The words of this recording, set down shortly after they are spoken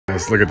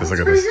this. Look at this. Look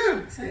at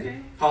this. Okay.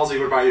 Halsey,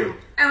 what about you?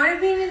 I want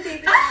to be in a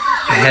David.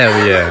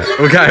 Hell yeah.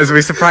 Well, guys,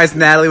 we surprised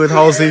Natalie with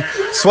Halsey.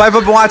 Swipe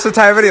up and watch the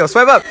entire video.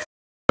 Swipe up.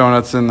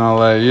 Donuts in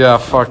LA. Yeah,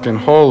 fucking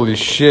holy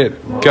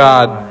shit.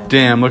 God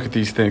damn, look at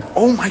these things.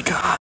 Oh my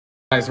god.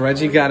 Guys,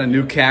 Reggie got a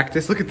new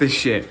cactus. Look at this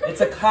shit.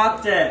 It's a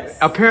cactus.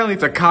 Apparently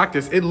it's a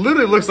cactus. It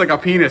literally looks like a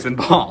penis and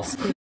balls.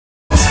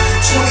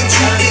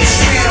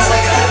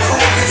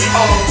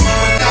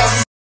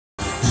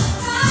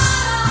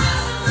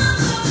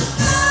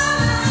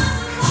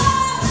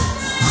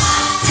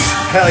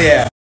 Hell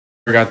yeah.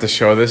 I forgot to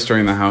show this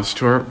during the house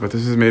tour, but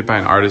this is made by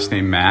an artist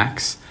named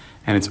Max,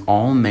 and it's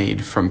all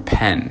made from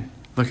pen.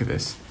 Look at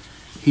this.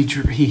 He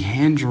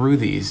hand drew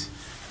these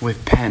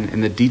with pen,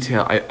 and the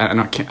detail, I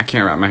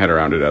can't wrap my head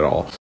around it at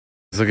all.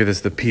 Look at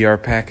this, the PR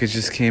package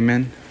just came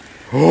in.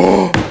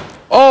 Oh,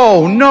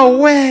 no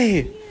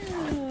way!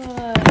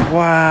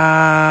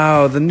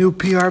 Wow, the new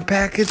PR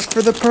package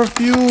for the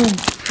perfume.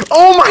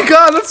 Oh my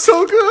god, that's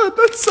so good,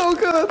 that's so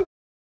good.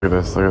 Look at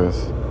this, look at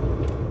this.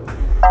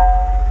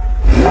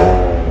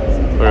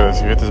 Look at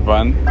this, you hit this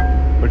button,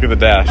 look at the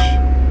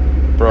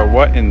dash. Bro,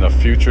 what in the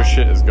future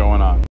shit is going on?